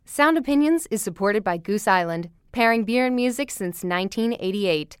Sound Opinions is supported by Goose Island, pairing beer and music since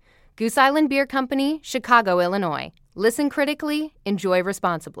 1988. Goose Island Beer Company, Chicago, Illinois. Listen critically, enjoy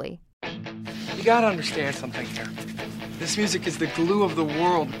responsibly. You gotta understand something here. This music is the glue of the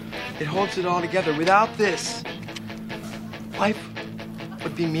world. It holds it all together. Without this, life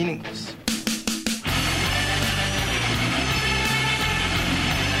would be meaningless.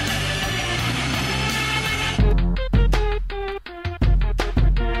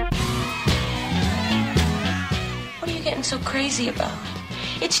 What are you getting so crazy about?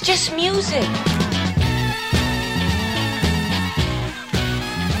 It's just music.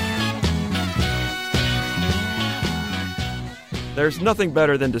 There's nothing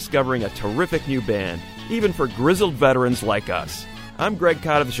better than discovering a terrific new band, even for grizzled veterans like us. I'm Greg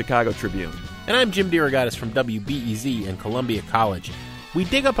Cott of the Chicago Tribune. And I'm Jim DeRogatis from WBEZ in Columbia College. We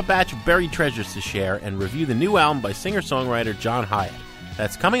dig up a batch of buried treasures to share and review the new album by singer-songwriter John Hiatt.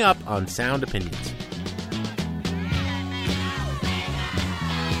 That's coming up on Sound Opinions.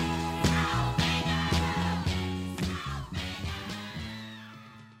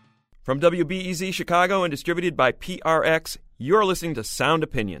 From WBEZ Chicago and distributed by PRX, you're listening to Sound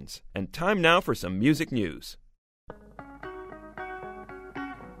Opinions. And time now for some music news.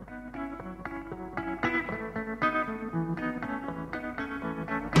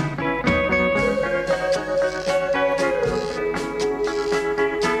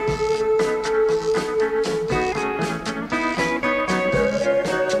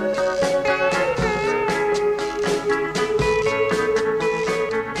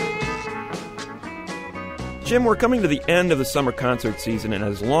 Jim, we're coming to the end of the summer concert season, and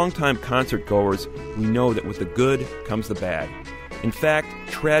as longtime concert goers, we know that with the good comes the bad. In fact,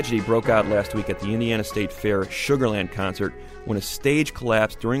 tragedy broke out last week at the Indiana State Fair Sugarland concert when a stage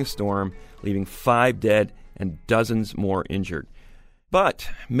collapsed during a storm, leaving 5 dead and dozens more injured. But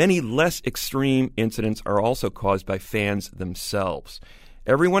many less extreme incidents are also caused by fans themselves.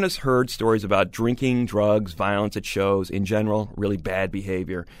 Everyone has heard stories about drinking, drugs, violence at shows, in general, really bad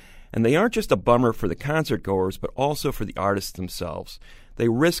behavior. And they aren't just a bummer for the concert goers, but also for the artists themselves. They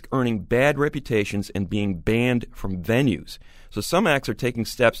risk earning bad reputations and being banned from venues. So some acts are taking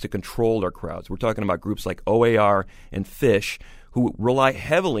steps to control their crowds. We're talking about groups like OAR and Phish, who rely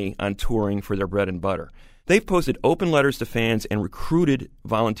heavily on touring for their bread and butter. They've posted open letters to fans and recruited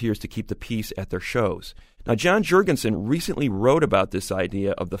volunteers to keep the peace at their shows. Now, John Jurgensen recently wrote about this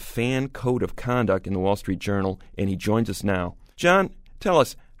idea of the fan code of conduct in the Wall Street Journal, and he joins us now. John, tell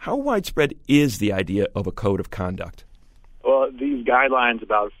us, how widespread is the idea of a code of conduct? Well, these guidelines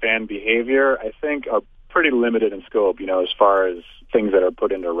about fan behavior, I think, are pretty limited in scope, as far as things that are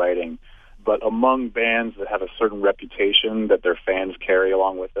put into writing. But among bands that have a certain reputation that their fans carry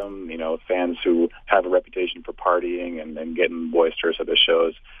along with them, fans who have a reputation for partying and getting boisterous at the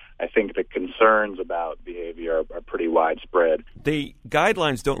shows, I think the concerns about behavior are pretty widespread. The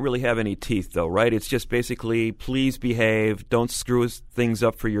guidelines don't really have any teeth, though, right? It's just basically, please behave, don't screw things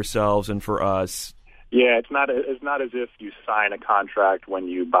up for yourselves and for us. Yeah, it's not as if you sign a contract when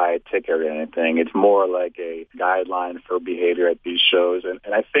you buy a ticket or anything. It's more like a guideline for behavior at these shows.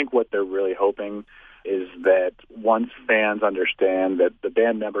 And I think what they're really hoping is that once fans understand that the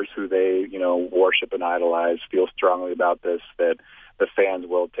band members who they, worship and idolize feel strongly about this, that the fans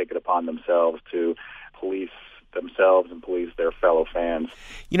will take it upon themselves to police themselves and police their fellow fans.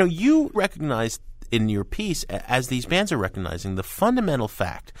 You recognize in your piece, as these bands are recognizing, the fundamental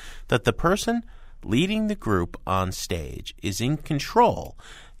fact that the person leading the group on stage is in control,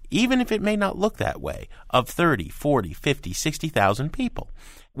 even if it may not look that way, of 30, 40, 50, 60,000 people.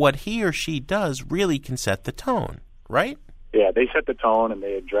 What he or she does really can set the tone, right? Yeah, they set the tone and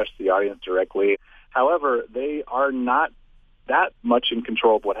they address the audience directly. However, they are not that much in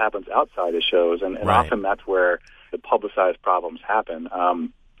control of what happens outside the shows, and right. Often that's where the publicized problems happen.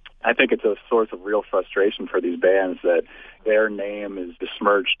 I think it's a source of real frustration for these bands that their name is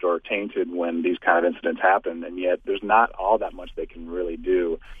besmirched or tainted when these kind of incidents happen, and yet there's not all that much they can really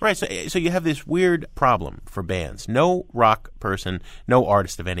do. Right, so you have this weird problem for bands. No rock person, no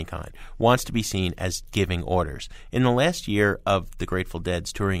artist of any kind wants to be seen as giving orders. In the last year of the Grateful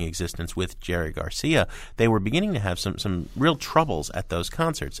Dead's touring existence with Jerry Garcia, they were beginning to have some real troubles at those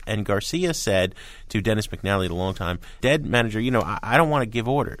concerts, and Garcia said to Dennis McNally, the longtime Dead manager, I don't want to give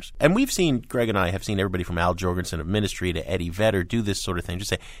orders. And we've seen, Greg and I have seen everybody from Al Jorgensen of Ministry to Eddie Vedder do this sort of thing.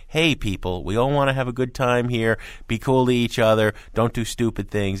 Just say, hey, people, we all want to have a good time here. Be cool to each other. Don't do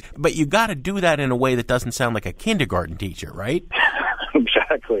stupid things. But you got to do that in a way that doesn't sound like a kindergarten teacher, right?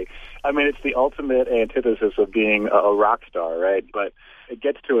 Exactly. I mean, it's the ultimate antithesis of being a rock star, right? But it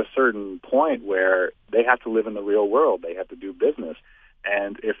gets to a certain point where they have to live in the real world. They have to do business.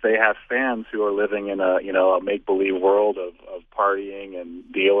 And if they have fans who are living in a make-believe world of partying and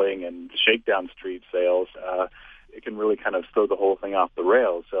dealing and shakedown street sales, it can really kind of throw the whole thing off the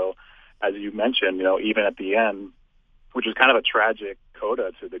rails. So, as you mentioned, even at the end, which is kind of a tragic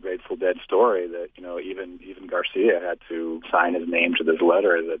coda to the Grateful Dead story, that even Garcia had to sign his name to this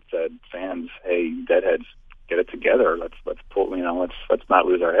letter that said, "Fans, hey, Deadheads, get it together. Let's not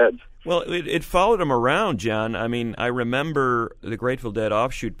lose our heads." Well, it followed him around, John. I mean, I remember the Grateful Dead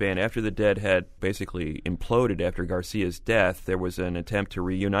offshoot band, after the Dead had basically imploded after Garcia's death, there was an attempt to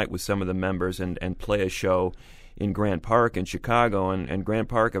reunite with some of the members and play a show in Grant Park in Chicago, and Grant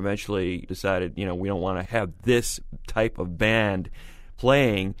Park eventually decided, we don't want to have this type of band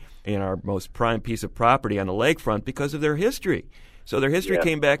playing in our most prime piece of property on the lakefront because of their history. So their history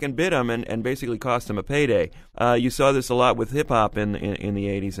came back and bit them and basically cost them a payday. You saw this a lot with hip-hop in the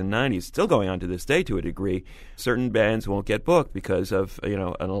 80s and 90s, still going on to this day to a degree. Certain bands won't get booked because of an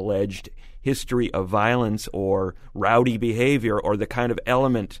alleged history of violence or rowdy behavior or the kind of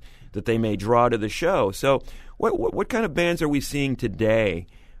element that they may draw to the show. So what kind of bands are we seeing today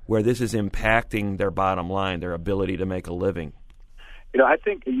where this is impacting their bottom line, their ability to make a living? I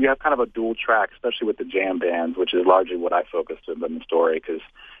think you have kind of a dual track, especially with the jam bands, which is largely what I focused on in the story because,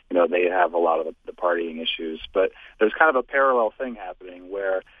 they have a lot of the partying issues. But there's kind of a parallel thing happening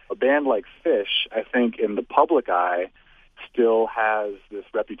where a band like Phish, I think in the public eye, still has this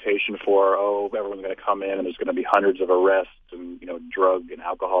reputation for, everyone's going to come in and there's going to be hundreds of arrests and, drug and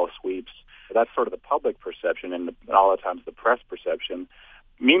alcohol sweeps. That's sort of the public perception and all the times the press perception.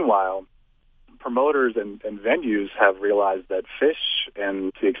 Meanwhile, promoters and venues have realized that Phish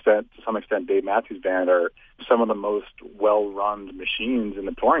and to some extent Dave Matthews Band are some of the most well-run machines in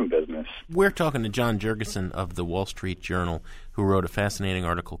the touring business. We're talking to John Jurgensen of the Wall Street Journal, who wrote a fascinating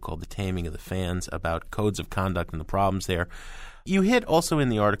article called The Taming of the Fans about codes of conduct and the problems there. You hit also in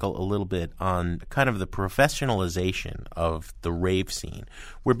the article a little bit on kind of the professionalization of the rave scene.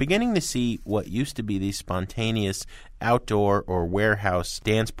 We're beginning to see what used to be these spontaneous outdoor or warehouse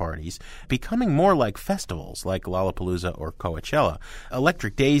dance parties becoming more like festivals like Lollapalooza or Coachella.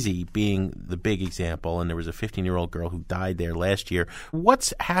 Electric Daisy being the big example, and there was a 15-year-old girl who died there last year.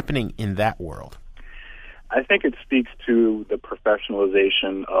 What's happening in that world? I think it speaks to the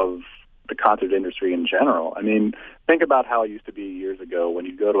professionalization of the concert industry in general. I mean, think about how it used to be years ago when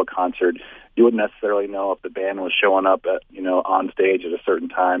you go to a concert, you wouldn't necessarily know if the band was showing up at, on stage at a certain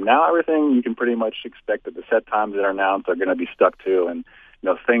time. Now everything you can pretty much expect that the set times that are announced are going to be stuck to, and,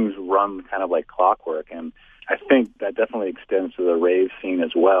 things run kind of like clockwork. And I think that definitely extends to the rave scene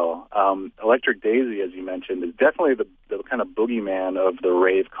as well. Electric Daisy, as you mentioned, is definitely the kind of boogeyman of the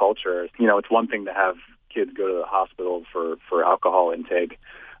rave culture. It's one thing to have kids go to the hospital for alcohol intake.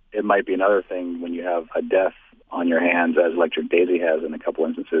 It might be another thing when you have a death on your hands, as Electric Daisy has in a couple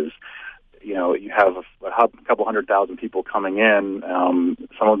instances. You have a couple 100,000 people coming in,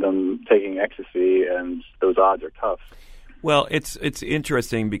 some of them taking ecstasy, and those odds are tough. Well, it's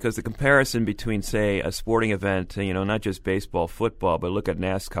interesting because the comparison between, say, a sporting event, not just baseball, football, but look at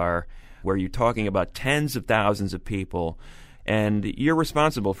NASCAR, where you're talking about tens of thousands of people, and you're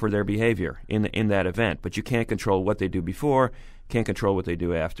responsible for their behavior in that event, but you can't control what they do before, can't control what they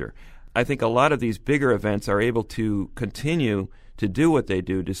do after. I think a lot of these bigger events are able to continue to do what they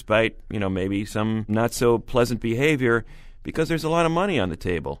do despite, maybe some not so pleasant behavior because there's a lot of money on the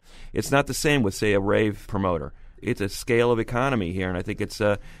table. It's not the same with, say, a rave promoter. It's a scale of economy here, and I think it's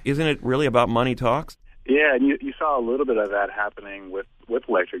isn't it really about money talks? Yeah, and you saw a little bit of that happening with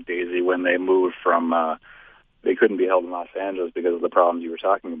Electric Daisy when they moved from they couldn't be held in Los Angeles because of the problems you were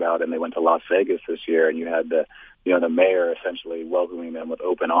talking about, and they went to Las Vegas this year, and you had the mayor essentially welcoming them with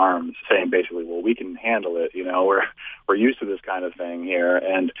open arms, saying basically, well, we can handle it, we're used to this kind of thing here.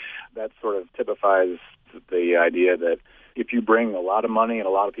 And that sort of typifies the idea that if you bring a lot of money and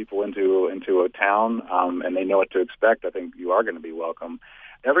a lot of people into a town, and they know what to expect, I think you are going to be welcome.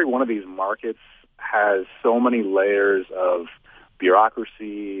 Every one of these markets has so many layers of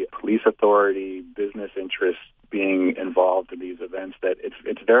bureaucracy, police authority, business interests being involved in these events that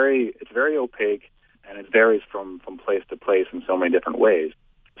it's very opaque, and it varies from place to place in so many different ways.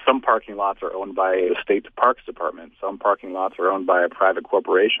 Some parking lots are owned by the state parks department. Some parking lots are owned by a private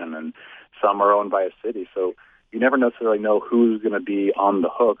corporation, and some are owned by a city. So you never necessarily know who's going to be on the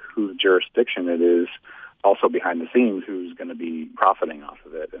hook, whose jurisdiction it is. Also behind the scenes, who's going to be profiting off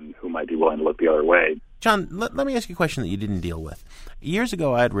of it and who might be willing to look the other way. John, let me ask you a question that you didn't deal with. Years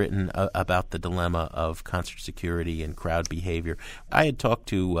ago, I had written about the dilemma of concert security and crowd behavior. I had talked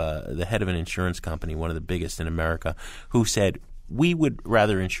to the head of an insurance company, one of the biggest in America, who said, we would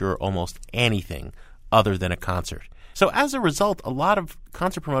rather insure almost anything other than a concert. So as a result, a lot of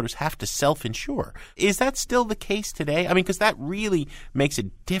concert promoters have to self-insure. Is that still the case today? I mean, because that really makes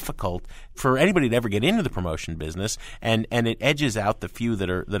it difficult for anybody to ever get into the promotion business, and it edges out the few that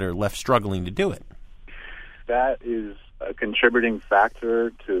are left struggling to do it. That is a contributing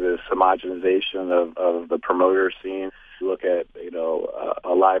factor to this homogenization of the promoter scene. You look at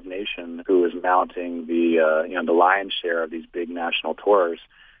a Live Nation who is mounting the lion's share of these big national tours.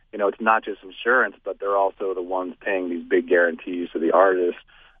 It's not just insurance, but they're also the ones paying these big guarantees to the artists.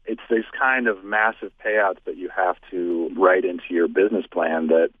 It's this kind of massive payouts that you have to write into your business plan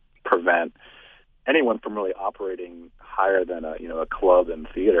that prevent anyone from really operating higher than a club and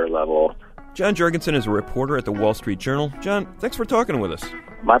theater level. John Jurgensen is a reporter at the Wall Street Journal. John, thanks for talking with us.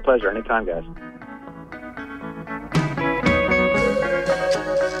 My pleasure. Anytime, guys.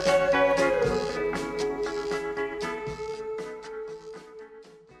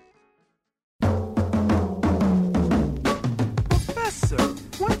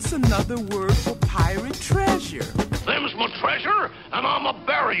 What's another word for pirate treasure? Them's my treasure, and I'm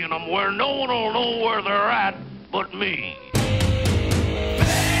a-burying them where no one will know where they're at but me.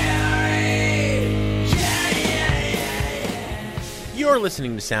 You're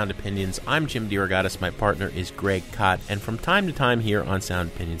listening to Sound Opinions. I'm Jim DeRogatis. My partner is Greg Kot. And from time to time here on Sound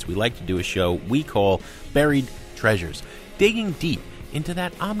Opinions, we like to do a show we call Buried Treasures, digging deep into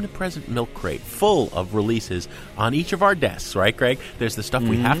that omnipresent milk crate full of releases on each of our desks, right, Greg? There's the stuff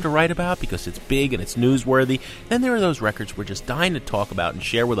we have to write about because it's big and it's newsworthy. Then there are those records we're just dying to talk about and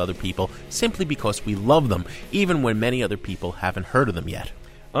share with other people simply because we love them, even when many other people haven't heard of them yet.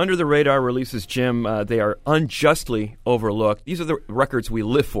 Under the radar releases, Jim, they are unjustly overlooked. These are the records we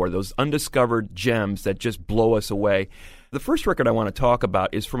live for, those undiscovered gems that just blow us away. The first record I want to talk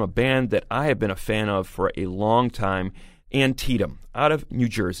about is from a band that I have been a fan of for a long time, Antietam, out of New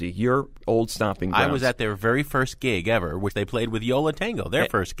Jersey, your old stomping grounds. I was at their very first gig ever, which they played with Yola Tango, their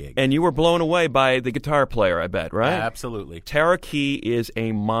first gig. And you were blown away by the guitar player, I bet, right? Absolutely. Tara Key is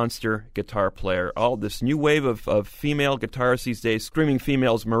a monster guitar player. All this new wave of female guitarists these days, screaming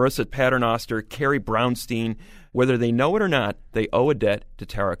females, Marissa Paternoster, Carrie Brownstein, whether they know it or not, they owe a debt to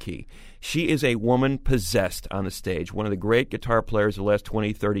Tara Key. She is a woman possessed on the stage, one of the great guitar players of the last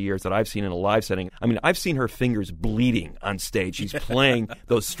 20, 30 years that I've seen in a live setting. I mean, I've seen her fingers bleeding on stage. She's playing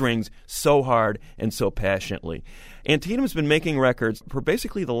those strings so hard and so passionately. Antietam's been making records for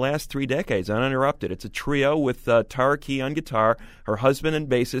basically the last 3 decades, uninterrupted. It's a trio with Tara Key on guitar, her husband and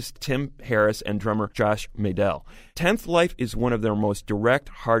bassist Tim Harris, and drummer Josh Madell. 10th Life is one of their most direct,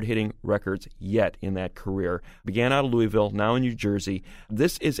 hard-hitting records yet in that career. Began out of Louisville, now in New Jersey.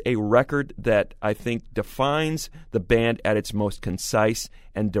 This is a record that I think defines the band at its most concise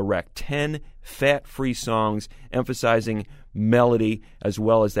and direct. 10 fat-free songs emphasizing melody as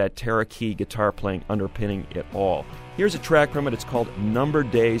well as that Tara Key guitar playing underpinning it all. Here's a track from it. It's called Number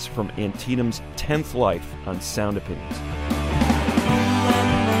Days from Antietam's 10th Life on Sound Opinions.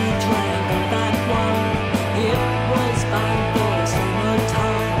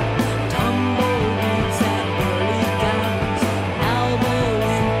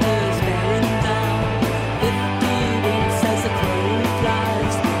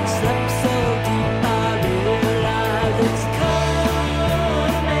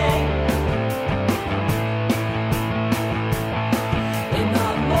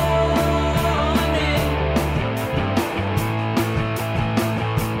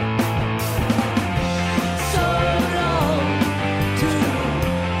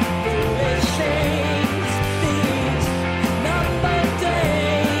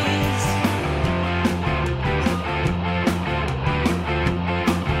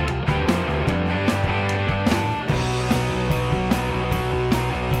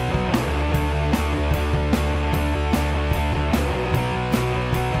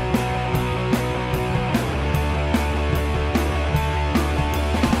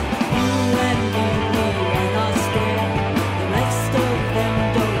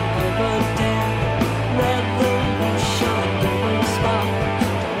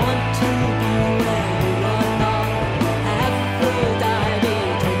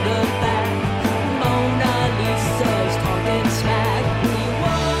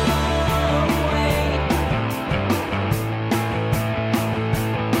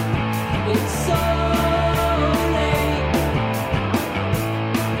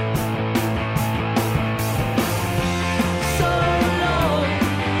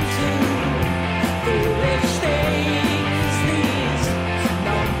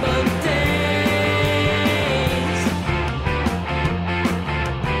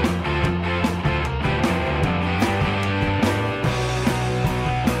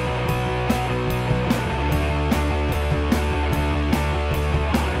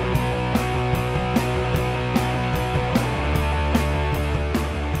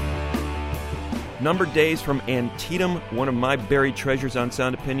 Numbered Days from Antietam, one of my buried treasures on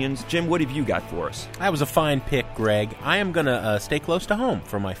Sound Opinions. Jim, what have you got for us? That was a fine pick, Greg. I am going to stay close to home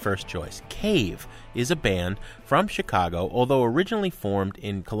for my first choice. Cave is a band from Chicago, although originally formed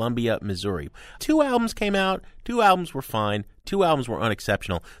in Columbia, Missouri. 2 albums came out. 2 albums were fine. 2 albums were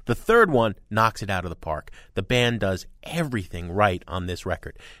unexceptional. The third one knocks it out of the park. The band does everything right on this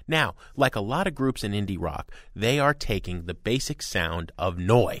record. Now, like a lot of groups in indie rock, they are taking the basic sound of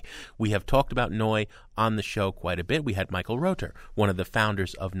Neu! We have talked about Neu! On the show quite a bit. We had Michael Rother, one of the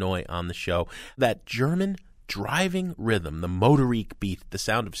founders of Neu! On the show. That German driving rhythm, the motorik beat, the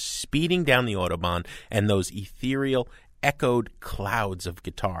sound of speeding down the Autobahn, and those ethereal, echoed clouds of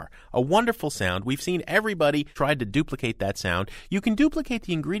guitar. A wonderful sound. We've seen everybody try to duplicate that sound. You can duplicate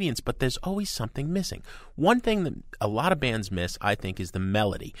the ingredients, but there's always something missing. One thing that a lot of bands miss, I think, is the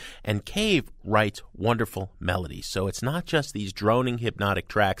melody. And Cave writes wonderful melodies. So it's not just these droning, hypnotic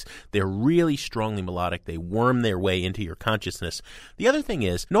tracks. They're really strongly melodic. They worm their way into your consciousness. The other thing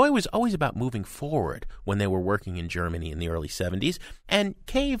is, Neu! Was always about moving forward when they were working in Germany in the early 70s. And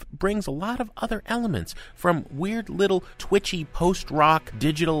Cave brings a lot of other elements, from weird little twitchy post-rock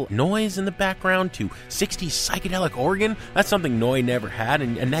digital noise in the background to 60s psychedelic organ. That's something Neu! Never had,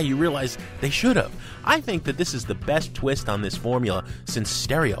 and now you realize they should have. I think that this is the best twist on this formula since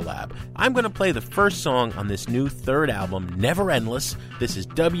Stereolab. I'm going to play the first song on this new third album, Never Endless. This is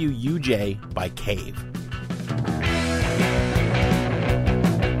WUJ by Cave.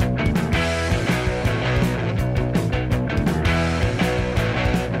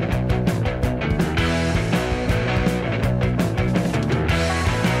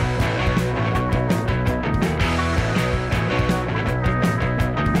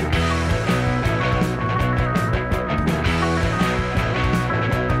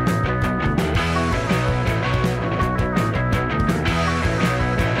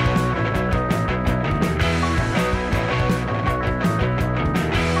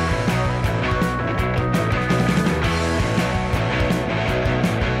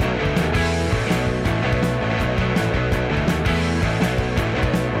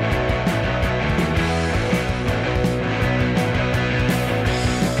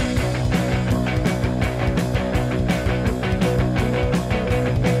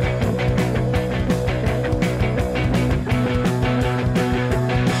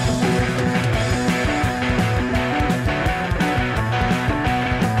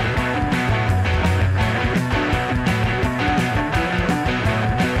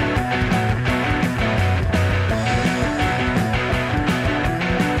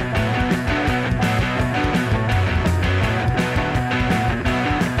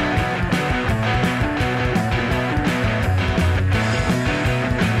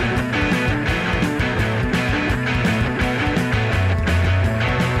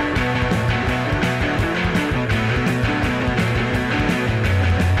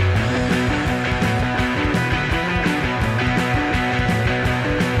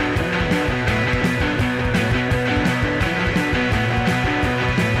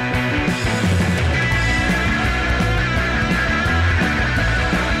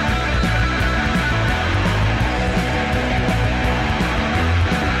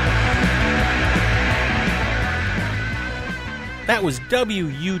 That was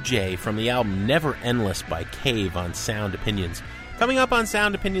WUJ from the album Never Endless by Cave on Sound Opinions. Coming up on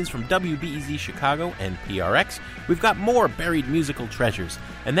Sound Opinions from WBEZ Chicago and PRX, we've got more buried musical treasures,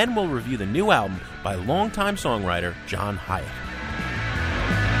 and then we'll review the new album by longtime songwriter John Hiatt.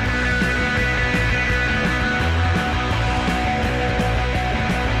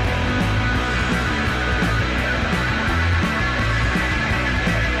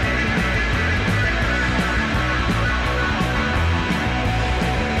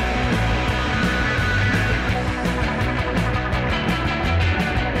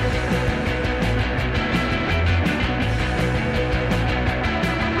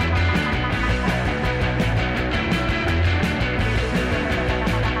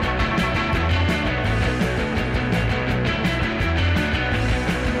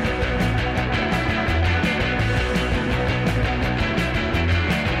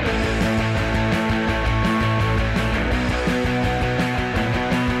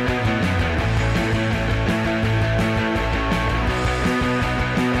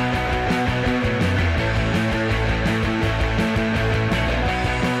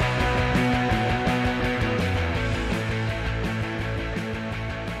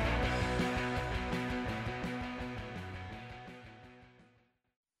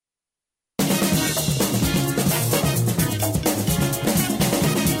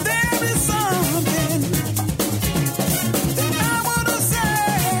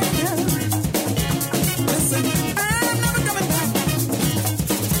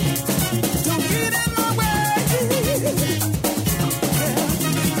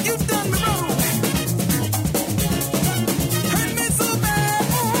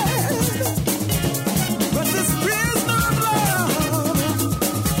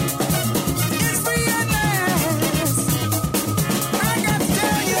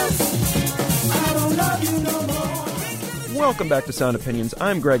 Welcome back to Sound Opinions.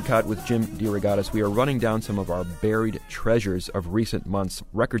 I'm Greg Kot with Jim DeRogatis. We are running down some of our buried treasures of recent months,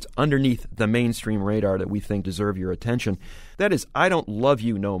 records underneath the mainstream radar that we think deserve your attention. That is I Don't Love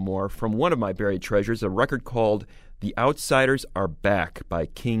You No More from one of my buried treasures, a record called The Outsiders Are Back by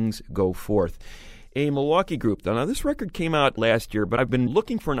Kings Go Forth, a Milwaukee group. Now, this record came out last year, but I've been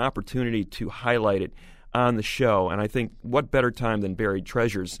looking for an opportunity to highlight it on the show, and I think what better time than Buried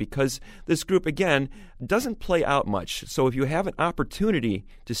Treasures, because this group, again, doesn't play out much. So if you have an opportunity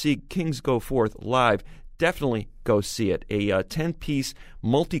to see Kings Go Forth live, definitely go see it. A 10-piece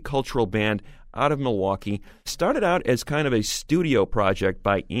multicultural band out of Milwaukee. Started out as kind of a studio project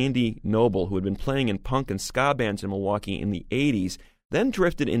by Andy Noble, who had been playing in punk and ska bands in Milwaukee in the 80s. Then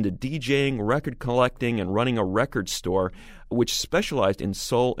drifted into DJing, record collecting, and running a record store, which specialized in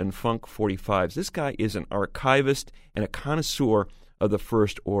soul and funk 45s. This guy is an archivist and a connoisseur of the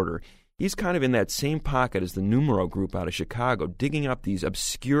first order. He's kind of in that same pocket as the Numero Group out of Chicago, digging up these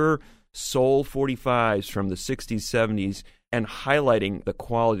obscure soul 45s from the 60s, 70s, and highlighting the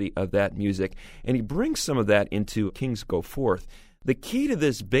quality of that music. And he brings some of that into Kings Go Forth. The key to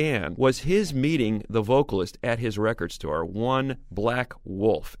this band was his meeting the vocalist at his record store, one Black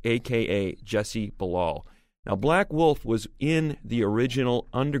Wolf, a.k.a. Jesse Bilal. Now, Black Wolf was in the original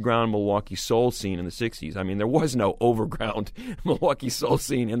underground Milwaukee soul scene in the 60s. I mean, there was no overground Milwaukee soul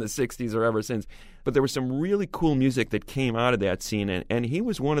scene in the 60s or ever since. But there was some really cool music that came out of that scene, and he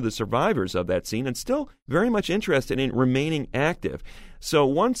was one of the survivors of that scene and still very much interested in remaining active. So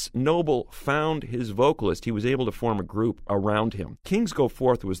once Noble found his vocalist, he was able to form a group around him. Kings Go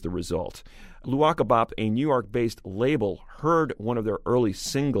Forth was the result. Luaka Bop, a New York-based label, heard one of their early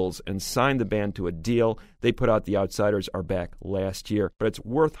singles and signed the band to a deal. They put out The Outsiders Are Back last year. But it's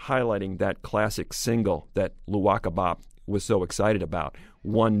worth highlighting that classic single that Luaka Bop was so excited about,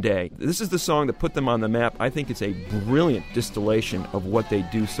 One Day. This is the song that put them on the map. I think it's a brilliant distillation of what they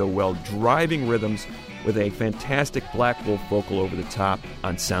do so well, driving rhythms with a fantastic Black Wolf vocal over the top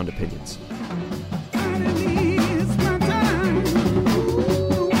on Sound Opinions.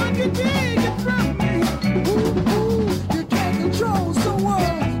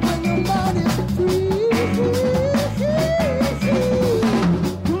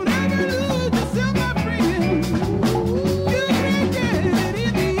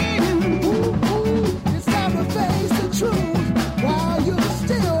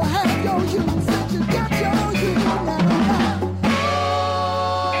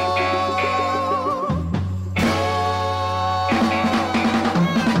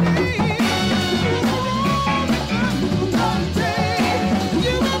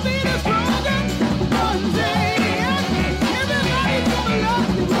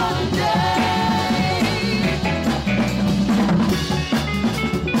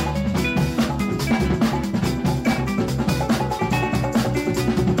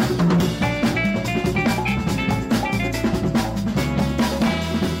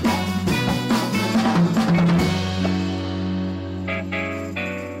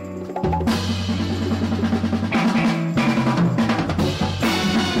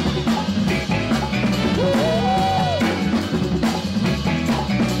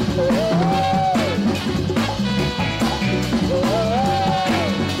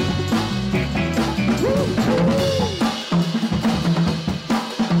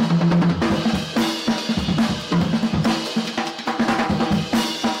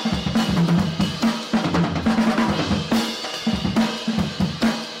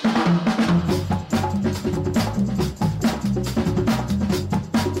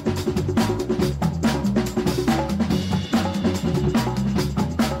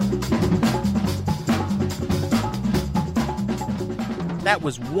 That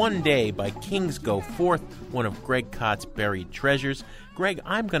was One Day by Kings Go Forth, one of Greg Kot's buried treasures. Greg,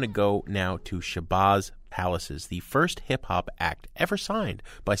 I'm going to go now to Shabazz Palaces, the first hip-hop act ever signed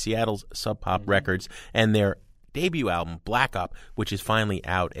by Seattle's Sub Pop Records, and their debut album, Black Up, which is finally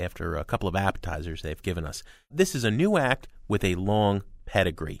out after a couple of appetizers they've given us. This is a new act with a long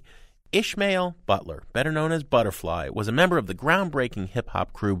pedigree. Ishmael Butler, better known as Butterfly, was a member of the groundbreaking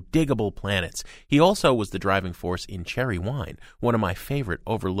hip-hop crew Diggable Planets. He also was the driving force in Cherry Wine, one of my favorite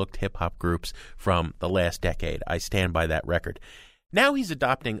overlooked hip-hop groups from the last decade. I stand by that record. Now he's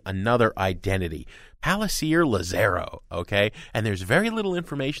adopting another identity, Palisier Lazaro, okay? And there's very little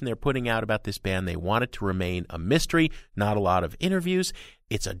information they're putting out about this band. They want it to remain a mystery, not a lot of interviews.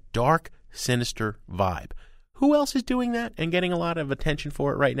 It's a dark, sinister vibe. Who else is doing that and getting a lot of attention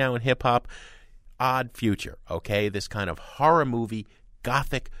for it right now in hip-hop? Odd Future, okay? This kind of horror movie,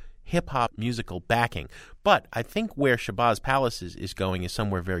 gothic hip-hop musical backing. But I think where Shabazz Palaces is going is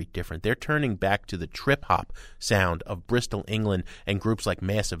somewhere very different. They're turning back to the trip-hop sound of Bristol, England, and groups like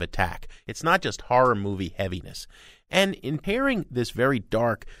Massive Attack. It's not just horror movie heaviness. And in pairing this very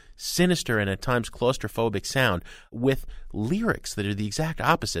dark, sinister, and at times claustrophobic sound with lyrics that are the exact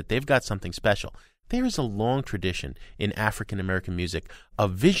opposite, they've got something special. There is a long tradition in African-American music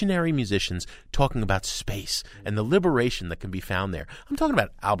of visionary musicians talking about space and the liberation that can be found there. I'm talking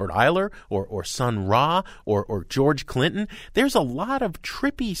about Albert Ayler or Sun Ra or George Clinton. There's a lot of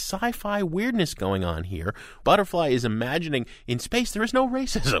trippy sci-fi weirdness going on here. Butterfly is imagining in space there is no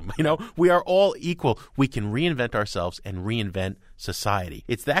racism. We are all equal. We can reinvent ourselves and reinvent society.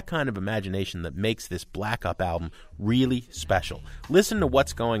 It's that kind of imagination that makes this Black Up album really special. Listen to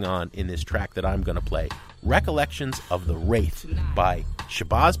what's going on in this track that I'm going to play, Recollections of the Wraith by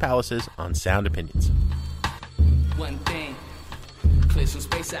Shabazz Palaces on Sound Opinions. One thing, clear some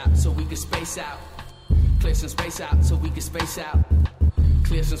space out so we can space out. Clear some space out so we can space out.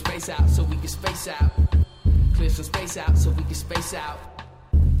 Clear some space out so we can space out. Clear some space out so we can space out.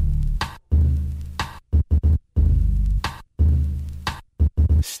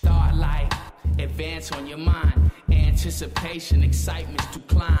 Starlight, advance on your mind. Anticipation, excitement's to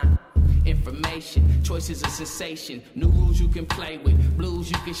climb. Information, choices of sensation. New rules you can play with, blues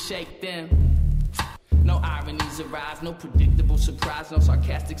you can shake them. No ironies arise, no predictable surprise, no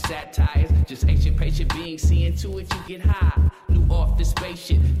sarcastic satires. Just ancient patient beings, seeing to it you get high. New off the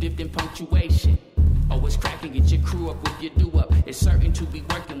spaceship, dipped in punctuation. Oh, it's cracking, get your crew up with your do-up. It's certain to be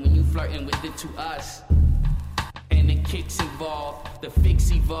working when you flirting with it to us. And the kicks involved, the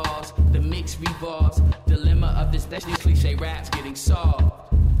fix evolves, the mix revolves. Dilemma of this cliche rap's getting solved.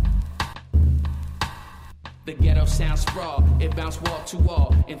 The ghetto sound sprawl, it bounce wall to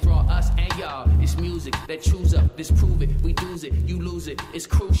wall, enthrall us and y'all. It's music that chews up, disprove it, we lose it, you lose it, it's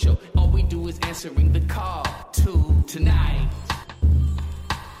crucial. All we do is answering the call to tonight.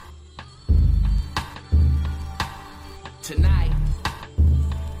 Tonight.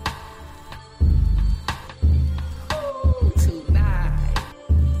 Ooh, tonight.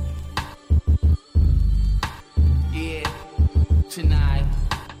 Yeah, tonight.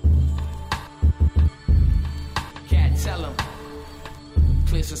 Tell them,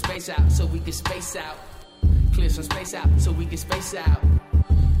 clear some space out so we can space out. Clear some space out so we can space out.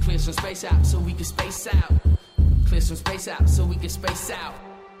 Clear some space out so we can space out. Clear some space out so we can space out.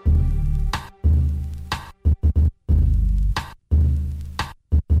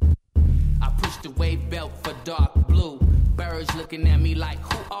 I push the wave belt for dark blue. Birds looking at me like,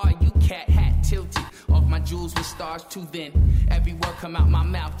 who are you? Cat hat tilted. Off my jewels with stars too thin. Every word come out my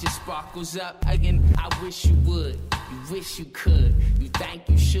mouth just sparkles up. Again, I wish you would. You wish you could. You think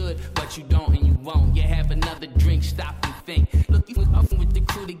you should, but you don't and you won't. You have another drink, stop and think. Look, you up with the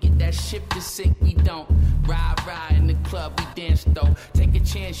crew to get that ship to sink. We don't ride in the club, we dance though. Take a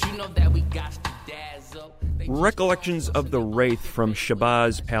chance, you know that we got to dazzle. Recollections of the Wraith from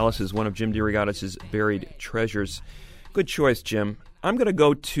Shabazz Palaces, one of Jim DeRogatis' buried treasures. Good choice, Jim. I'm going to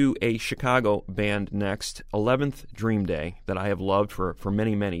go to a Chicago band next, 11th Dream Day, that I have loved for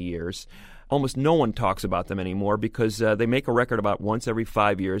many, many years. Almost no one talks about them anymore because they make a record about once every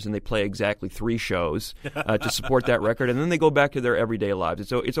 5 years, and they play exactly 3 shows to support that record, and then they go back to their everyday lives. And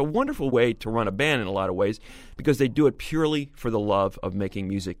so it's a wonderful way to run a band in a lot of ways because they do it purely for the love of making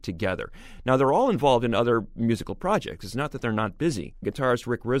music together. Now, they're all involved in other musical projects. It's not that they're not busy. Guitarist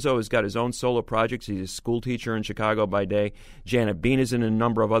Rick Rizzo has got his own solo projects. He's a school teacher in Chicago by day. Janet Bean is in a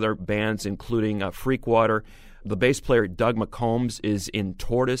number of other bands, including Freakwater. The bass player, Doug McCombs, is in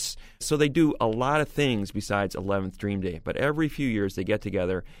Tortoise. So they do a lot of things besides 11th Dream Day. But every few years they get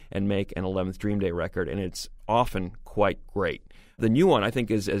together and make an 11th Dream Day record, and it's often quite great. The new one, I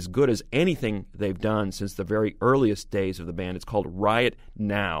think, is as good as anything they've done since the very earliest days of the band. It's called Riot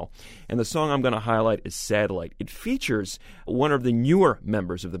Now. And the song I'm going to highlight is Satellite. It features one of the newer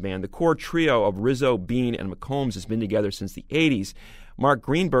members of the band. The core trio of Rizzo, Bean, and McCombs has been together since the 80s. Mark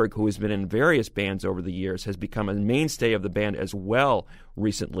Greenberg, who has been in various bands over the years, has become a mainstay of the band as well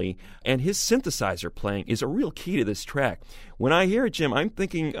recently, and his synthesizer playing is a real key to this track. When I hear it, Jim, I'm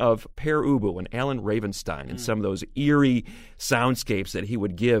thinking of Per Ubu and Alan Ravenstein and some of those eerie soundscapes that he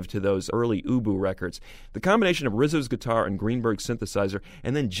would give to those early Ubu records. The combination of Rizzo's guitar and Greenberg's synthesizer,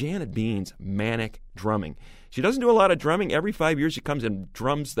 and then Janet Bean's manic drumming. She doesn't do a lot of drumming. Every 5 years she comes and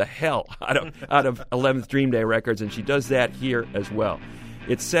drums the hell out of 11th Dream Day records, and she does that here as well.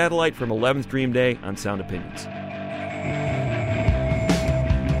 It's Satellite from 11th Dream Day on Sound Opinions.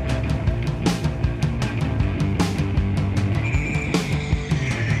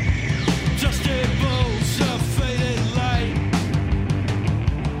 Just a bolt of faded light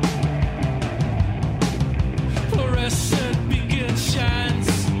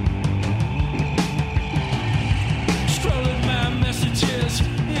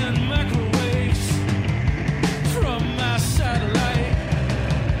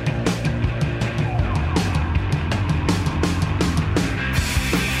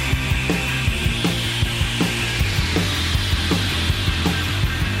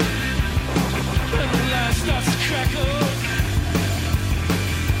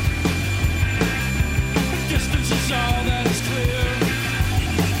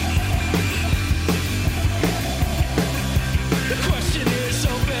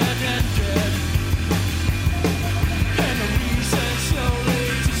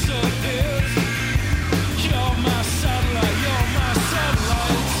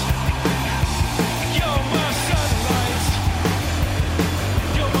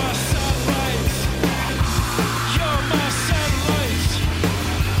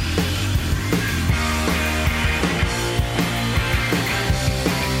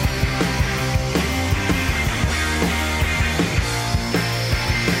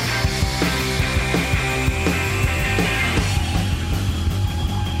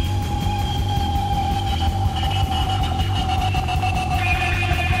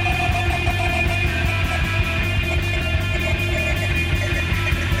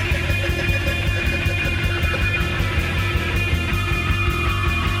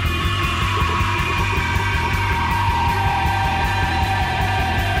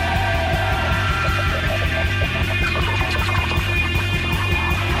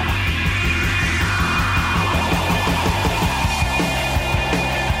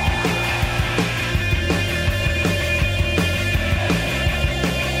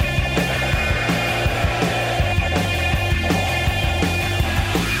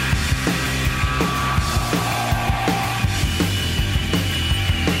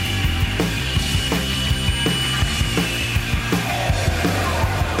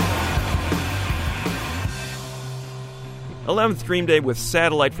 11th Dream Day with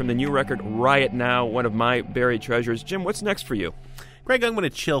Satellite from the new record Riot Now, one of my buried treasures. Jim, what's next for you? Greg, I'm going to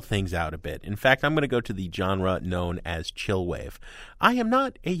chill things out a bit. In fact, I'm going to go to the genre known as chillwave. I am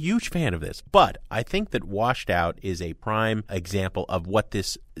not a huge fan of this, but I think that Washed Out is a prime example of what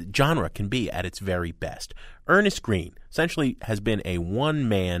this genre can be at its very best. Ernest Green essentially has been a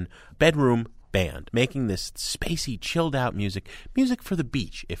one-man bedroom band, making this spacey, chilled-out music for the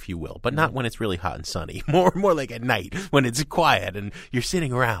beach, if you will, but not when it's really hot and sunny. More like at night, when it's quiet and you're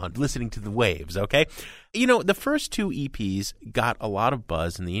sitting around listening to the waves, okay? You know, the first two EPs got a lot of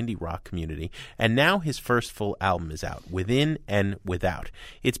buzz in the indie rock community, and now his first full album is out, Within and Without.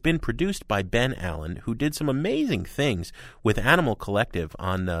 It's been produced by Ben Allen, who did some amazing things with Animal Collective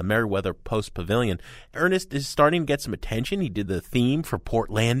on Merriweather Post Pavilion. Ernest is starting to get some attention. He did the theme for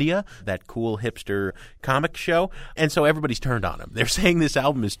Portlandia, that cool hipster comic show, and so everybody's turned on him. They're saying this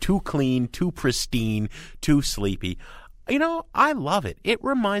album is too clean, too pristine, too sleepy. You know, I love it. It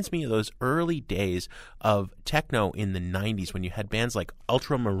reminds me of those early days of techno in the 90s when you had bands like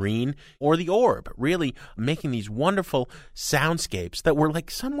Ultramarine or The Orb really making these wonderful soundscapes that were like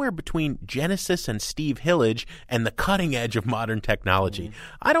somewhere between Genesis and Steve Hillage and the cutting edge of modern technology.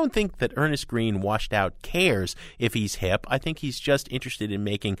 Mm-hmm. I don't think that Ernest Green, Washed Out, cares if he's hip. I think he's just interested in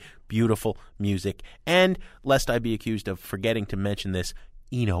making beautiful music. And lest I be accused of forgetting to mention this,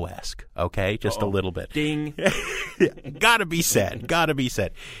 Eno-esque, okay? Just a little bit. Ding. Gotta be said.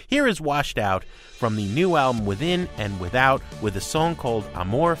 Here is Washed Out from the new album Within and Without with a song called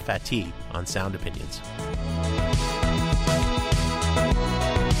Amor Fati on Sound Opinions.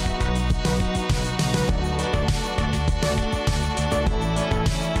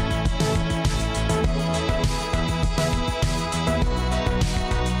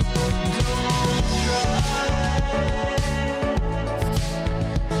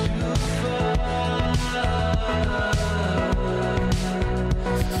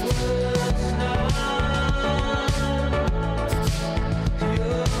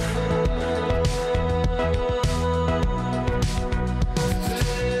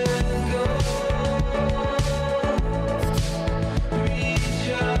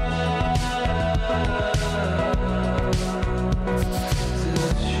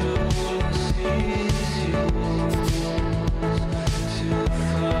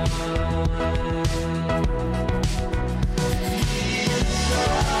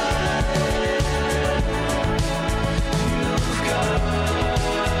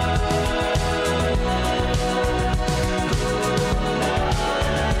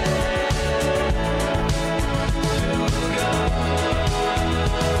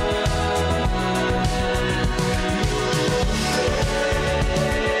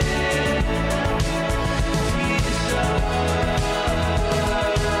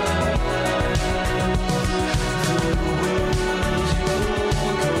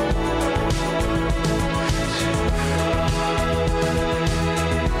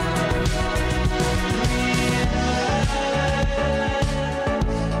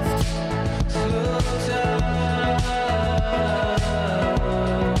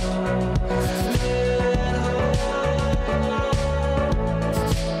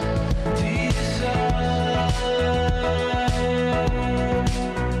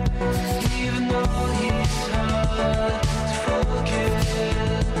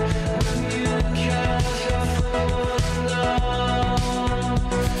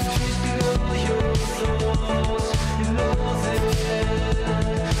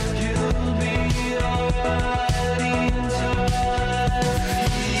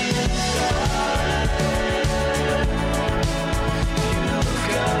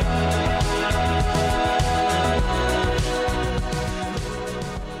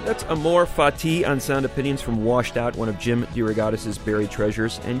 That's Amor Fati on Sound Opinions from Washed Out, one of Jim DeRogatis' buried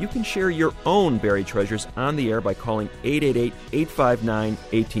treasures. And you can share your own buried treasures on the air by calling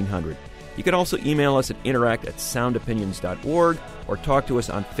 888-859-1800. You can also email us at interact@soundopinions.org or talk to us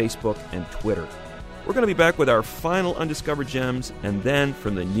on Facebook and Twitter. We're going to be back with our final undiscovered gems, and then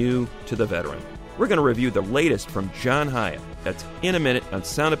from the new to the veteran. We're going to review the latest from John Hiatt. That's in a minute on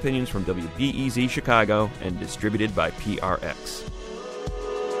Sound Opinions from WBEZ Chicago and distributed by PRX.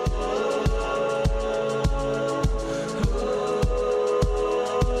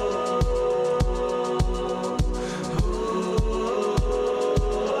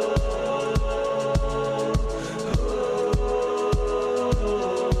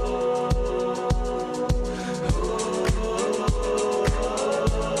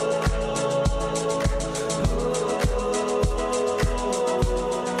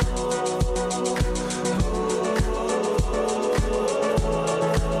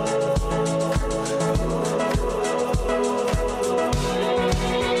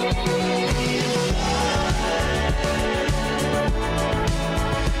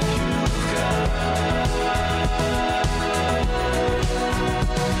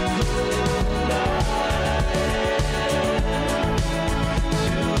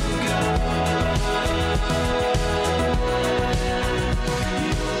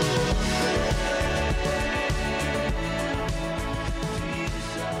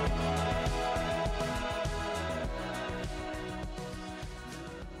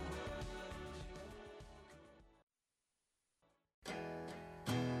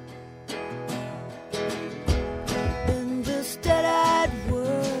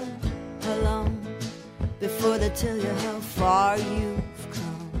 tell you how far you've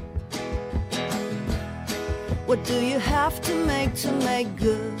come? What do you have to make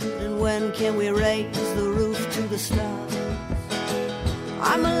good? And when can we raise the roof to the stars?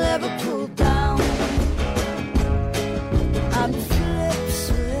 I'm a lever pulled down, I'm a flip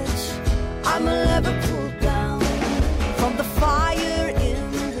switch. I'm a lever pulled down from the fire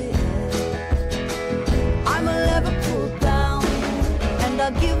in the air. I'm a lever pulled down, and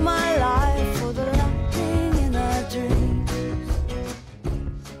I'll give my life for the lightning in our dreams.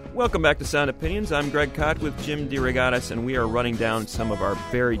 Welcome back to Sound Opinions. I'm Greg Kot with Jim DeRogatis, and we are running down some of our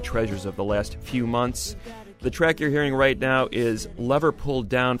buried treasures of the last few months. The track you're hearing right now is Lever Pulled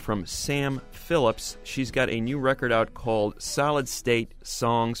Down from Sam Phillips. She's got a new record out called Solid State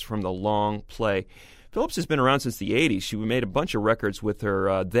Songs from the Long Play. Phillips has been around since the 80s. She made a bunch of records with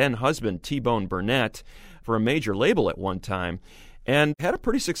her then-husband, T-Bone Burnett, for a major label at one time, and had a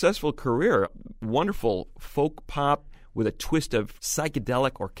pretty successful career. Wonderful folk pop with a twist of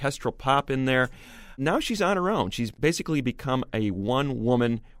psychedelic orchestral pop in there. Now she's on her own. She's basically become a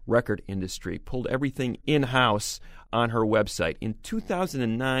one-woman record industry, pulled everything in-house on her website. In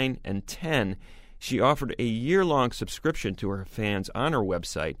 2009 and 10, she offered a year-long subscription to her fans on her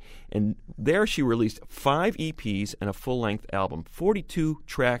website, and there she released 5 EPs and a full-length album, 42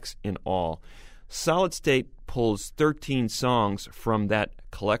 tracks in all. Solid State pulls 13 songs from that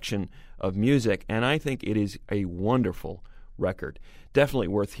collection of music, and I think it is a wonderful record. Definitely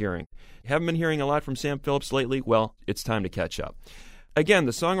worth hearing. Haven't been hearing a lot from Sam Phillips lately? Well, it's time to catch up. Again,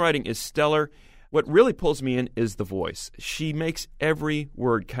 the songwriting is stellar. What really pulls me in is the voice. She makes every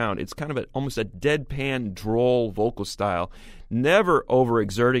word count. It's kind of almost a deadpan, droll vocal style, never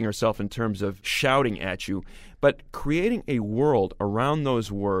overexerting herself in terms of shouting at you, but creating a world around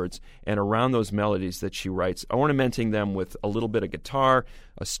those words and around those melodies that she writes, ornamenting them with a little bit of guitar,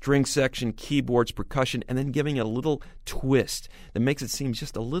 a string section, keyboards, percussion, and then giving it a little twist that makes it seem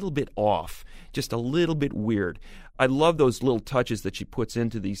just a little bit off, just a little bit weird. I love those little touches that she puts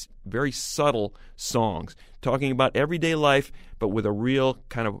into these very subtle songs, talking about everyday life, but with a real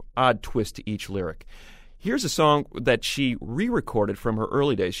kind of odd twist to each lyric. Here's a song that she re-recorded from her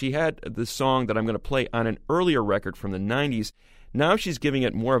early days. She had the song that I'm going to play on an earlier record from the 90s. Now she's giving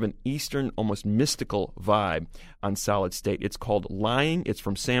it more of an Eastern, almost mystical vibe on Solid State. It's called Lying. It's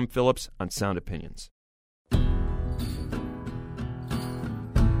from Sam Phillips on Sound Opinions.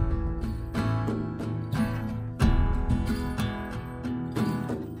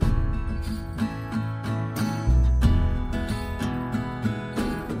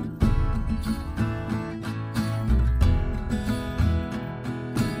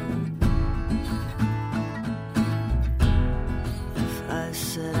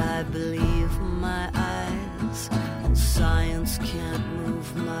 I believe my eyes, and science can't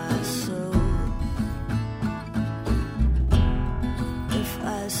move my soul. If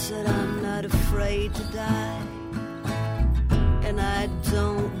I said I'm not afraid to die, and I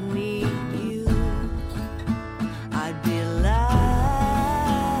don't need you, I'd be lying.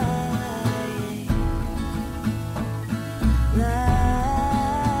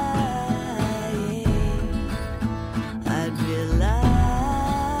 I'd be lying.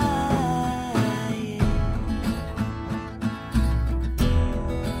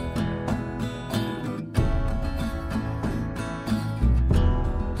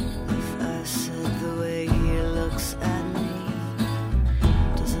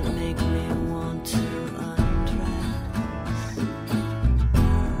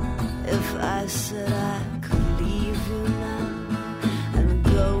 I said I could leave you now and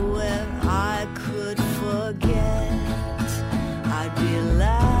go where I could forget, I'd be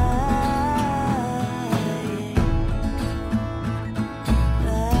lying,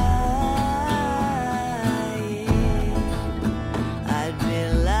 I'd be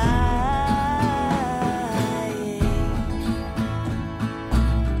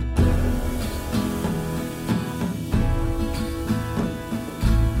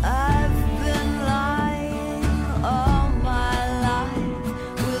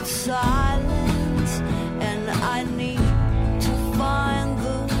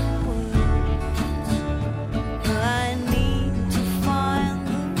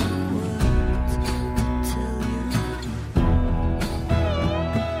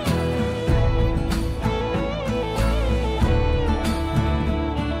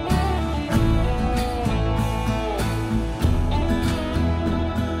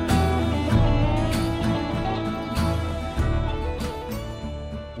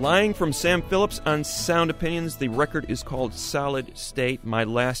Lying from Sam Phillips on Sound Opinions. The record is called Solid State, My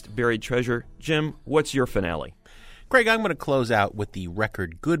Last Buried Treasure. Jim, what's your finale? Greg, I'm going to close out with the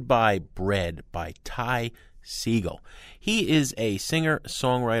record Goodbye Bread by Ty Siegel. He is a singer,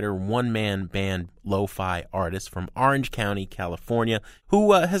 songwriter, one-man band lo-fi artist from Orange County, California,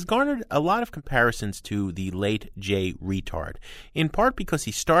 who has garnered a lot of comparisons to the late Jay Retard, in part because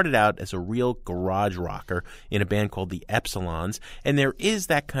he started out as a real garage rocker in a band called the Epsilons, and there is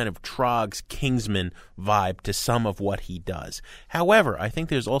that kind of Troggs Kingsman vibe to some of what he does. However, I think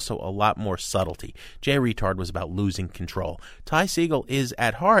there's also a lot more subtlety. Jay Retard was about losing control. Ty Segall is,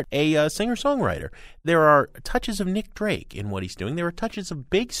 at heart, a singer-songwriter. There are touches of Nick Drake in what he's doing. There are touches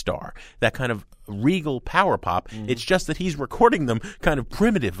of Big Star, that kind of regal power pop. It's just that he's recording them kind of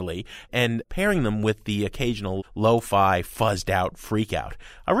primitively and pairing them with the occasional lo-fi, fuzzed-out freak-out.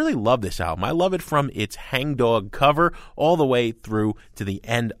 I really love this album. I love it from its hangdog cover all the way through to the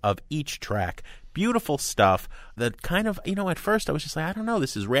end of each track. Beautiful stuff that kind of, at first I was just like, I don't know,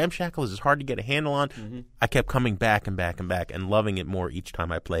 this is ramshackle, this is hard to get a handle on. I kept coming back and back and back and loving it more each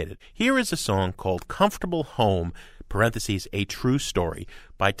time I played it. Here is a song called Comfortable Home, parentheses, A True Story,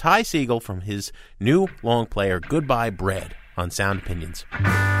 by Ty Segall from his new long player, Goodbye Bread, on Sound Opinions.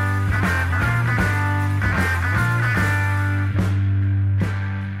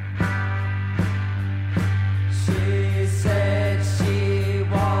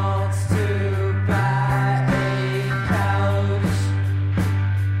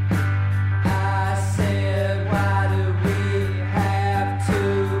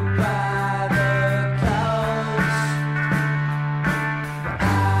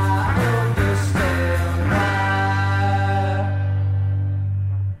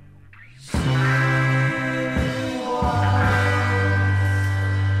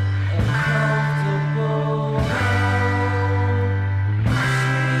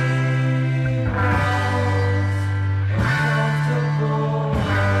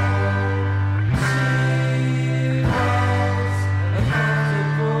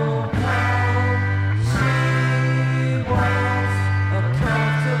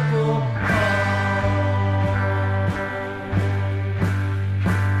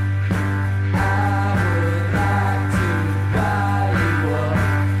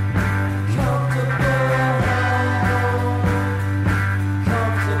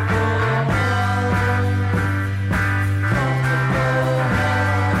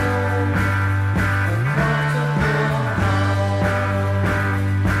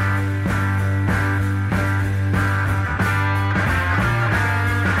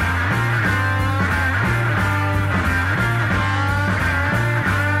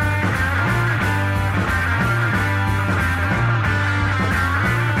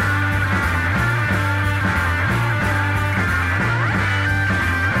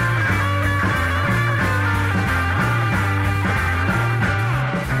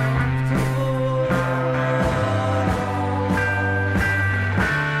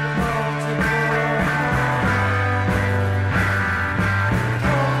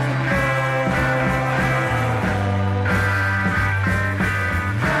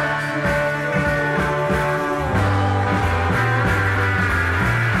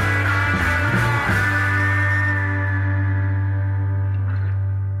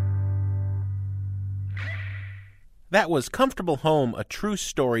 That was Comfortable Home, A True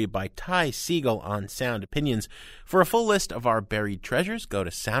Story by Ty Segall on Sound Opinions. For a full list of our buried treasures, go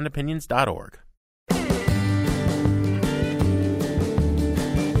to soundopinions.org.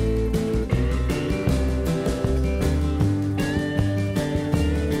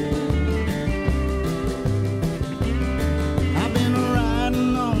 I've been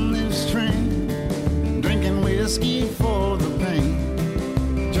riding on this train, drinking whiskey for the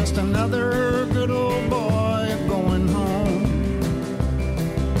pain. Just another good old boy going home.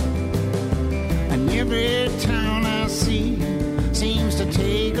 And every town I see seems to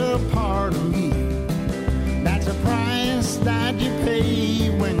take a part of me. That's a price that you pay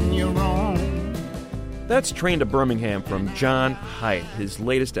when you're wrong. That's Train to Birmingham from John Hiatt, his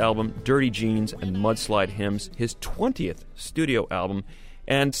latest album, Dirty Jeans and Mudslide Hymns, his 20th studio album,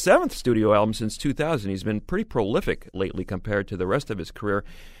 and 7th studio album since 2000. He's been pretty prolific lately compared to the rest of his career.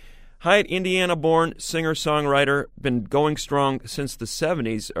 Hiatt, Indiana-born singer-songwriter, been going strong since the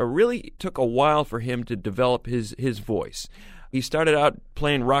 70s. Really took a while for him to develop his voice. He started out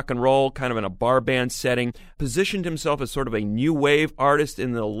playing rock and roll, kind of in a bar band setting, positioned himself as sort of a new wave artist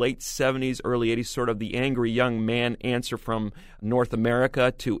in the late 70s, early 80s, sort of the angry young man answer from North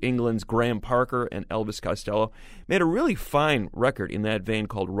America to England's Graham Parker and Elvis Costello. made a really fine record in that vein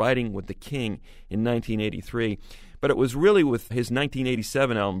called Riding with the King in 1983. But it was really with his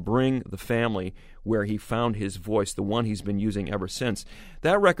 1987 album, Bring the Family, where he found his voice, the one he's been using ever since.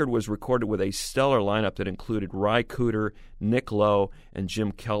 That record was recorded with a stellar lineup that included Ry Cooder, Nick Lowe, and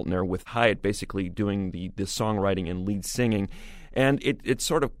Jim Keltner, with Hiatt basically doing the songwriting and lead singing. And it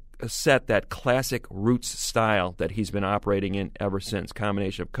sort of set that classic roots style that he's been operating in ever since,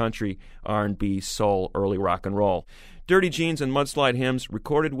 combination of country, R&B, soul, early rock and roll. Dirty Jeans and Mudslide Hymns,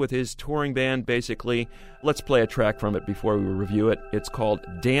 recorded with his touring band, basically. Let's play a track from it before we review it. It's called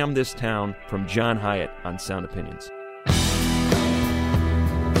Damn This Town from John Hiatt on Sound Opinions.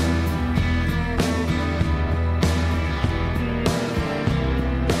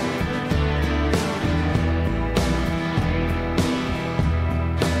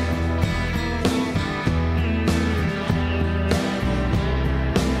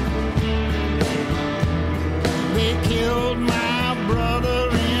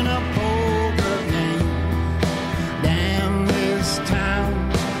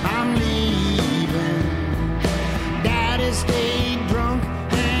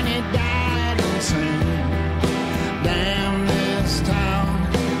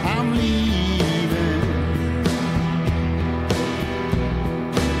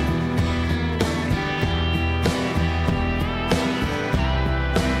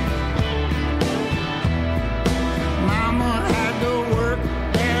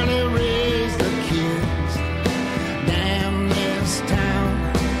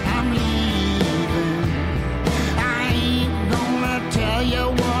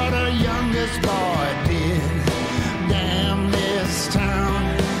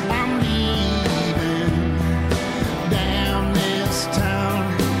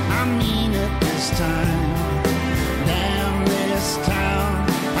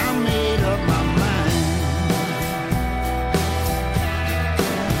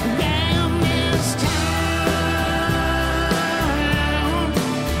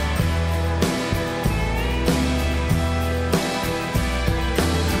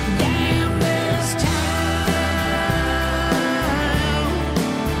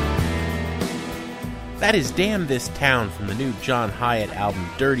 That is Damn This Town from the new John Hiatt album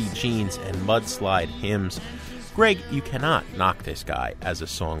Dirty Jeans and Mudslide Hymns. Greg, you cannot knock this guy as a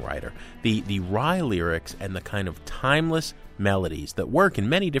songwriter. The wry lyrics and the kind of timeless melodies that work in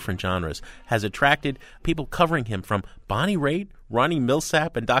many different genres has attracted people covering him from Bonnie Raitt, Ronnie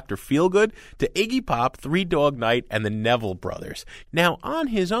Milsap, and Dr. Feelgood to Iggy Pop, Three Dog Night, and the Neville Brothers. Now, on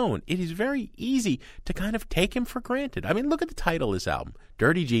his own, it is very easy to kind of take him for granted. I mean, look at the title of his album,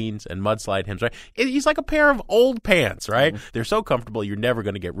 Dirty Jeans and Mudslide Hymns, right? He's like a pair of old pants, right? Mm-hmm. They're so comfortable, you're never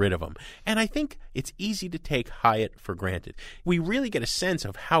going to get rid of them. And I think it's easy to take Hiatt for granted. We really get a sense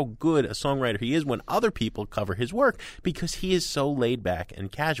of how good a songwriter he is when other people cover his work because he is so laid back and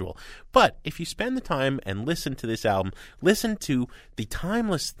casual. But if you spend the time and listen to this album, listen to the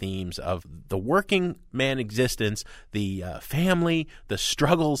timeless themes of the working man existence, the family, the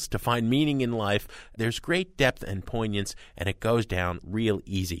struggles to find meaning in life. There's great depth and poignance, and it goes down real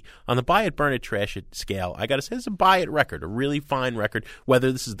easy. On the buy it, burn it, trash it scale, I got to say it's a buy it record, a really fine record,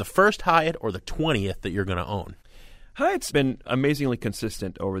 whether this is the first Hiatt or the 20th that you're going to own. Hiatt's been amazingly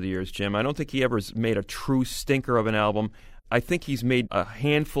consistent over the years, Jim. I don't think he ever has made a true stinker of an album. I think he's made a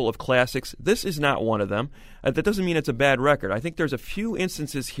handful of classics. This is not one of them. That doesn't mean it's a bad record. I think there's a few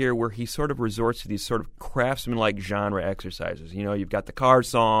instances here where he sort of resorts to these sort of craftsman-like genre exercises. You know, you've got the car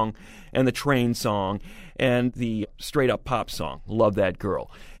song and the train song and the straight-up pop song, Love That Girl.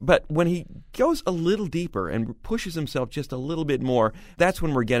 But when he goes a little deeper and pushes himself just a little bit more, that's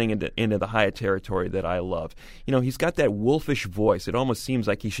when we're getting into the Hiatt territory that I love. You know, he's got that wolfish voice. It almost seems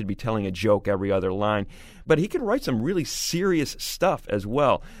like he should be telling a joke every other line. But he can write some really serious stuff as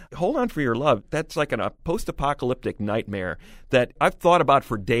well. Hold On For Your Love, that's like a post-apocalyptic nightmare that I've thought about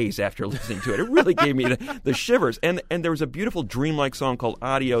for days after listening to it. It really gave me the shivers. And there was a beautiful dreamlike song called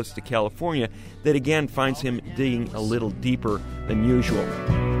Adios to California that again finds him digging a little deeper than usual.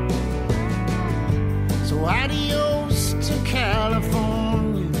 So adios to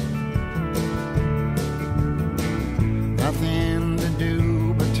California, nothing to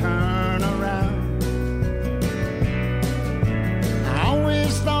do but turn around. I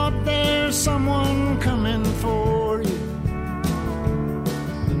always thought there's someone coming for you,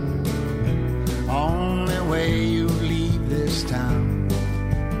 only way you leave this town.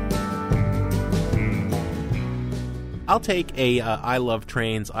 I'll take a I Love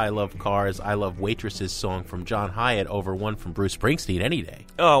Trains, I Love Cars, I Love Waitresses song from John Hiatt over one from Bruce Springsteen any day.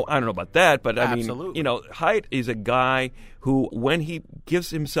 Oh, I don't know about that, but I Absolutely. mean, you know, Hiatt is a guy who, when he gives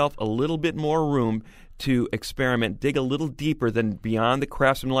himself a little bit more room to experiment, dig a little deeper than beyond the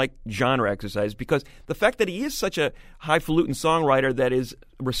craftsman-like genre exercise, because the fact that he is such a highfalutin songwriter that is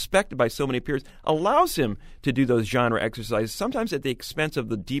respected by so many peers allows him to do those genre exercises, sometimes at the expense of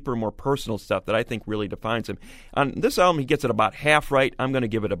the deeper, more personal stuff that I think really defines him. On this album, he gets it about half right. I'm going to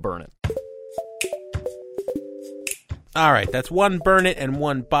give it a burn it. All right, that's one burn it and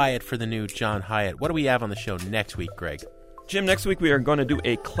one buy it for the new John Hiatt. What do we have on the show next week, Greg? Jim, next week we are going to do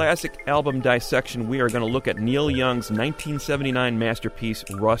a classic album dissection. We are going to look at Neil Young's 1979 masterpiece,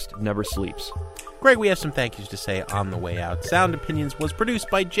 Rust Never Sleeps. Greg, we have some thank yous to say on the way out. Sound Opinions was produced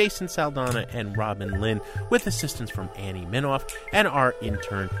by Jason Saldana and Robin Lynn, with assistance from Annie Minoff and our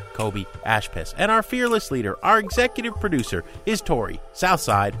intern, Kobe Ashpes. And our fearless leader, our executive producer, is Tori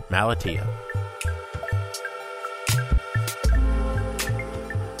Southside Malatia.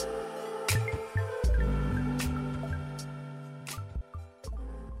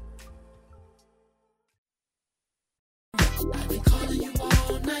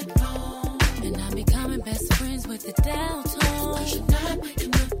 With the downtown, 'cause you're not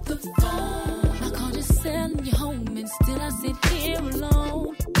picking up the phone. My car just selling you home, and still I sit here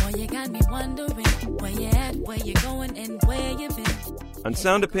alone. Boy, you got me wondering where you at, where you going, and where you been. On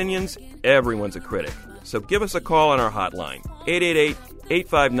Sound Opinions, everyone's a critic. So give us a call on our hotline,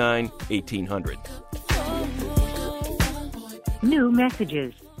 888-859-1800. New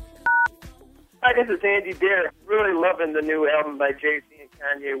messages. Hi, this is Andy Dare. Really loving the new album by Jay-Z and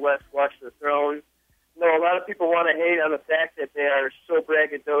Kanye West, Watch the Throne. No, a lot of people want to hate on the fact that they are so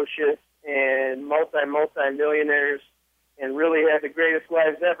braggadocious and multi-millionaires and really have the greatest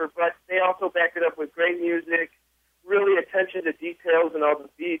lives ever, but they also back it up with great music, really attention to details and all the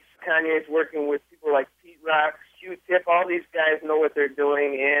beats. Kanye's working with people like Pete Rock, Q-Tip, all these guys know what they're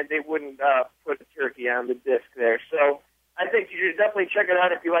doing, and they wouldn't put a turkey on the disc there. So I think you should definitely check it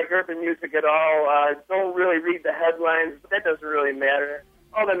out if you like urban music at all. Don't really read the headlines. That doesn't really matter.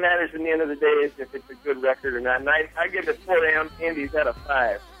 All that matters in the end of the day is if it's a good record or not. And I give it 4 Andy's out of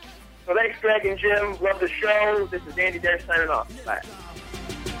 5. So thanks, Greg and Jim. Love the show. This is Andy Dare signing off. Bye.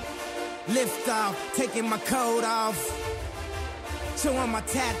 Lift off, taking my coat off. Showing my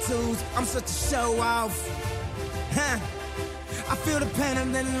tattoos. I'm such a show off. Huh. I feel the pain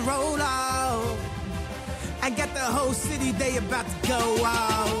and then roll off. I got the whole city, they about to go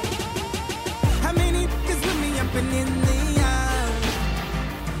off. How many niggas with me up and in the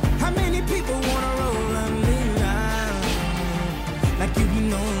how many people wanna roll on me now? Like you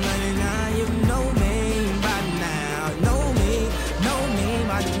know right now, you know me by now. Know me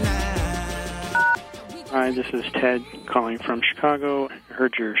by now. Hi, this is Ted calling from Chicago. I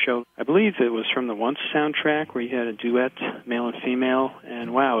heard your show. I believe it was from the Once soundtrack where you had a duet, male and female,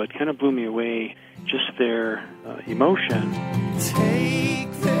 and wow, it kind of blew me away, just their emotion.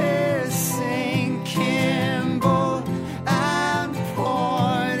 Take this St. Kimball and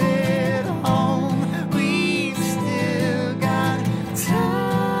pour it home. We've still got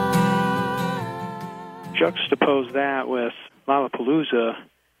time. Juxtapose that with Lollapalooza,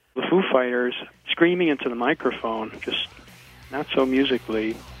 the Foo Fighters screaming into the microphone, just not so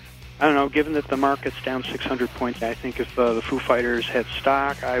musically. I don't know, given that the market's down 600 points, I think if the Foo Fighters had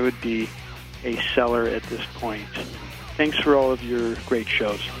stock, I would be a seller at this point. Thanks for all of your great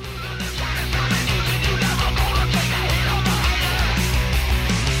shows.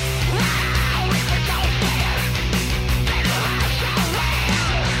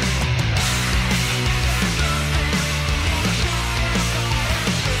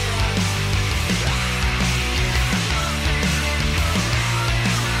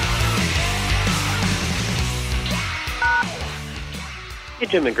 Hey,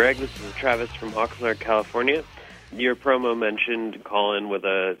 Jim and Greg, this is Travis from Oxnard, California. Your promo mentioned call in with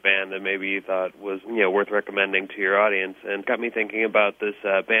a band that maybe you thought was, worth recommending to your audience, and got me thinking about this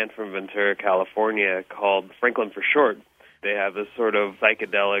band from Ventura, California called Franklin for Short. They have this sort of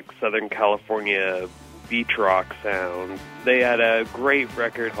psychedelic Southern California beach rock sound. They had a great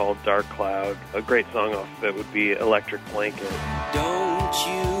record called Dark Cloud. A great song off of it would be Electric Blanket. Don't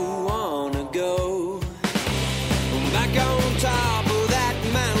you wanna go back on top of that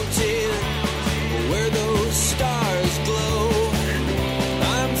mountain where those stars glow?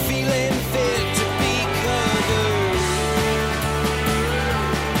 I'm feeling fit to be covered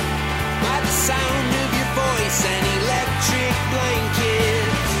by the sound of your voice and electric blanket.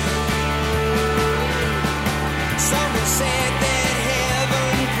 Someone said that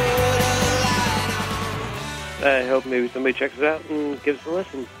heaven put a light on. I hope maybe somebody checks it out and gives it a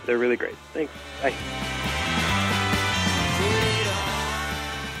listen. They're really great. Thanks. Bye.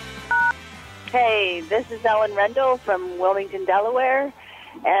 Hey, this is Ellen Rendell from Wilmington, Delaware,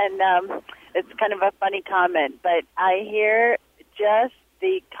 and it's kind of a funny comment, but I hear just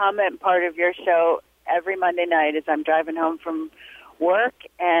the comment part of your show every Monday night as I'm driving home from work,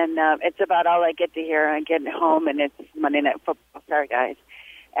 and it's about all I get to hear. I get home, and it's Monday Night Football. Sorry, guys.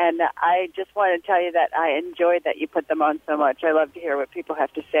 And I just want to tell you that I enjoy that you put them on so much. I love to hear what people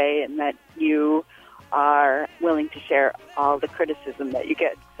have to say, and that you are willing to share all the criticism that you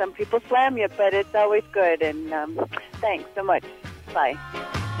get. Some people slam you, but it's always good, and thanks so much. Bye.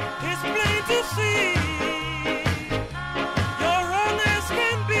 It's plain to see you're honest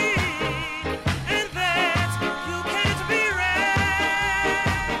can be, and that you can't be right.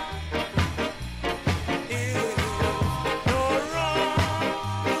 If you're wrong,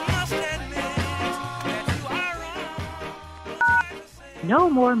 you must admit that you are wrong. No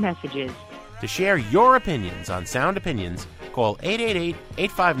more messages. To share your opinions on Sound Opinions, call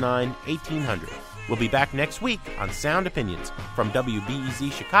 888-859-1800. We'll be back next week on Sound Opinions from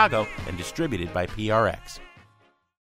WBEZ Chicago and distributed by PRX.